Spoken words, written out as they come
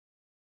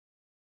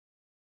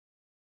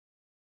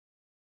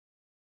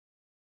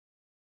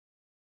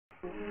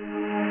Now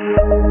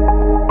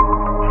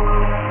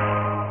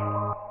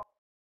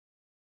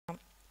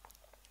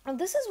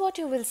this is what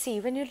you will see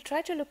when you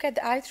try to look at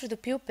the eye through the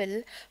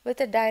pupil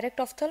with a direct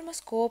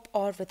ophthalmoscope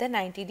or with a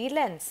 90-degree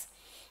lens.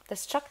 The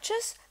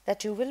structures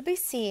that you will be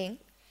seeing,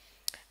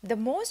 the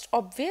most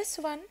obvious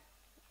one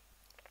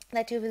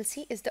that you will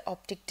see is the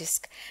optic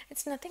disc.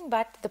 It's nothing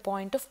but the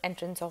point of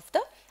entrance of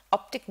the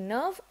optic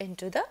nerve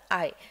into the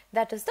eye.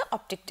 That is the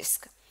optic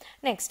disc.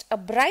 Next, a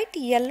bright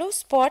yellow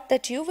spot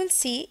that you will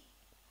see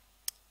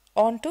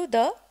onto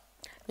the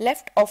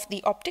left of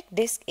the optic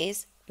disc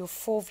is your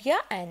fovea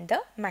and the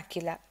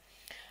macula.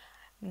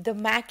 The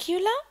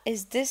macula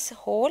is this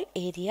whole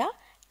area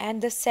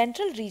and the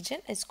central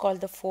region is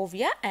called the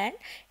fovea, and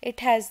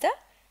it has the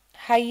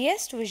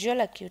highest visual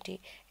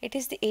acuity. It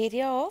is the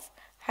area of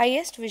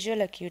highest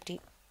visual acuity.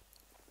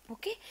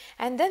 Okay,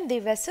 and then the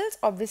vessels,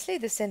 obviously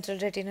the central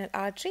retinal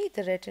artery,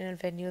 the retinal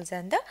venules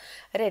and the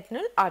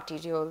retinal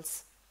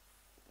arterioles.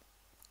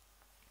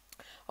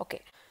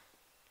 Okay,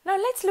 now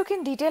let's look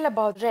in detail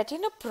about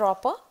retina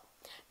proper.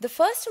 The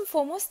first and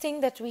foremost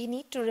thing that we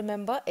need to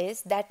remember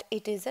is that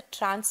it is a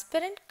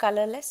transparent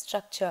colorless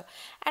structure,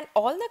 and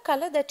all the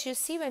color that you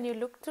see when you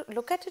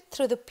look at it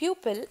through the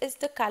pupil is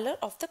the color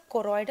of the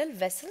choroidal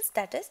vessels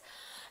that is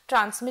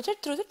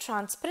transmitted through the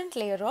transparent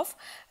layer of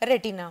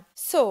retina.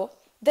 So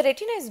the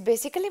retina is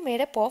basically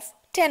made up of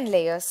 10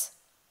 layers.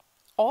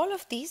 All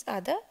of these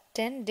are the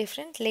 10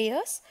 different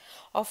layers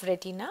of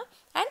retina,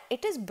 and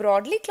it is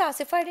broadly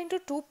classified into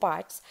two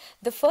parts.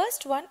 The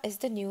first one is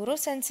the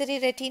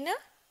neurosensory retina,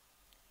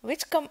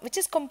 which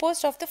is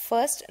composed of the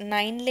first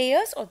 9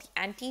 layers or the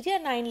anterior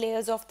 9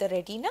 layers of the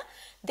retina.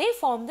 They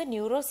form the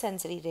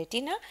neurosensory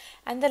retina,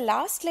 and the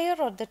last layer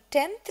or the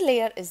 10th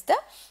layer is the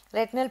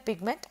retinal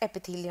pigment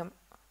epithelium.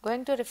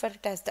 Going to refer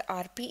it as the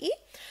RPE.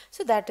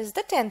 So that is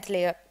the 10th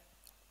layer.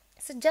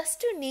 So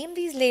just to name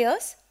these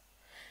layers,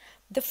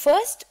 the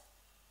first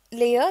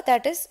layer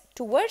that is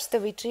towards the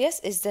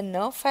vitreous is the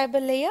nerve fiber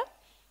layer,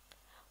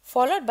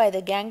 followed by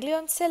the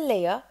ganglion cell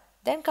layer.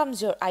 Then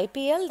comes your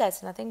IPL,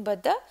 that's nothing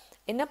but the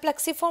inner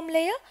plexiform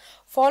layer,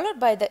 followed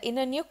by the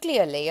inner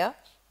nuclear layer,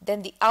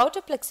 then the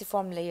outer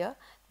plexiform layer,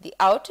 the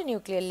outer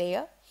nuclear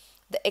layer,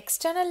 the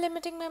external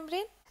limiting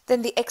membrane.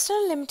 Then the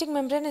external limiting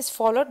membrane is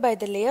followed by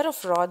the layer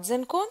of rods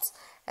and cones,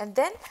 and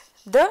then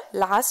the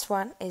last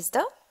one is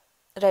the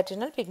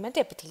retinal pigment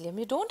epithelium.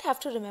 You don't have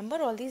to remember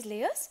all these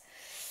layers.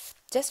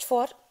 Just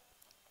for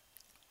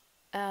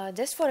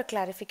a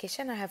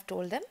clarification, I have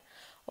told them.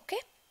 Okay,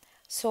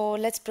 so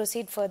let's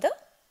proceed further.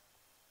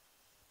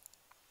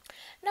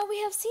 Now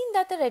we have seen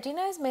that the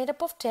retina is made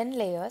up of 10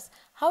 layers.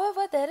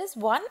 However, there is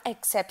one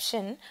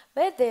exception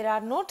where there are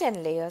no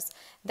 10 layers,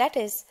 that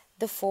is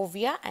the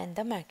fovea and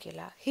the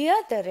macula.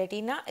 Here the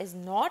retina is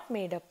not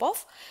made up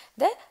of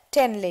the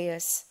 10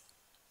 layers.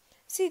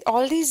 See,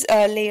 all these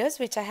layers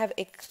which I have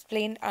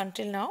explained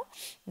until now,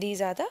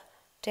 these are the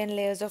 10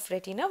 layers of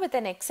retina with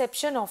an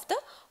exception of the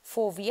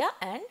fovea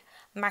and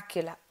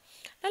macula.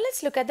 Now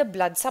let's look at the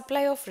blood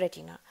supply of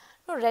retina.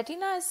 Now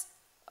retina is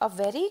a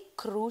very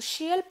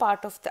crucial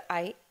part of the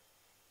eye,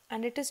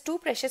 and it is too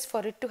precious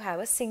for it to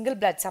have a single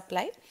blood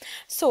supply.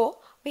 So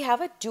we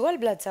have a dual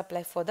blood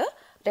supply for the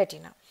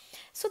retina.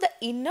 So the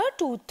inner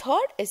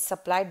 2/3 is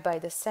supplied by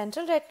the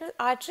central retinal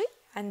artery,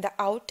 and the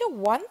outer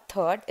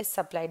 1/3 is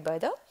supplied by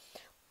the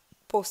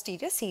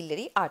posterior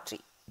ciliary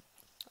artery.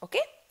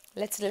 Okay,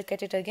 let's look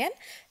at it again.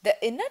 The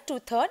inner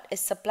 2/3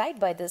 is supplied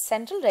by the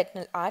central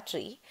retinal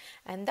artery,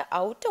 and the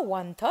outer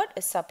 1/3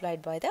 is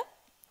supplied by the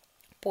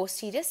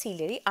posterior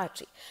ciliary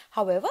artery.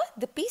 However,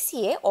 the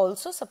PCA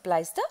also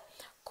supplies the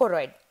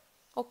choroid.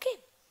 Okay,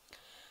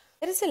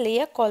 there is a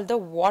layer called the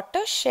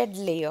watershed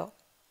layer.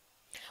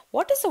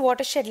 What is the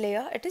watershed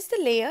layer? It is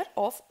the layer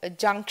of a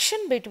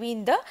junction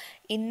between the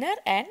inner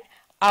and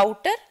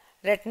outer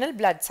retinal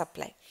blood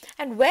supply.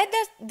 And where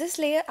does this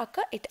layer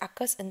occur? It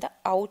occurs in the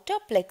outer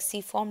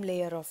plexiform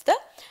layer of the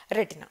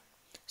retina.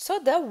 So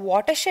the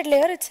watershed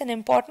layer, it's an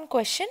important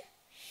question.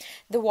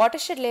 The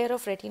watershed layer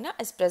of retina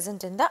is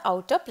present in the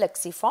outer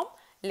plexiform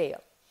layer.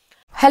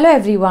 Hello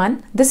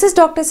everyone, this is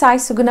Dr. Sai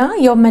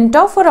Suguna, your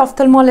mentor for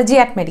ophthalmology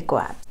at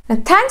Medicoapps. Now,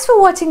 thanks for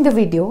watching the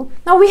video.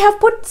 Now we have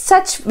put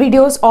such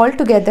videos all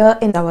together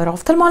in our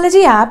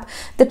ophthalmology app.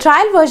 The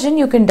trial version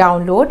you can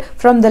download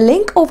from the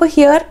link over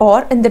here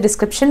or in the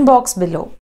description box below.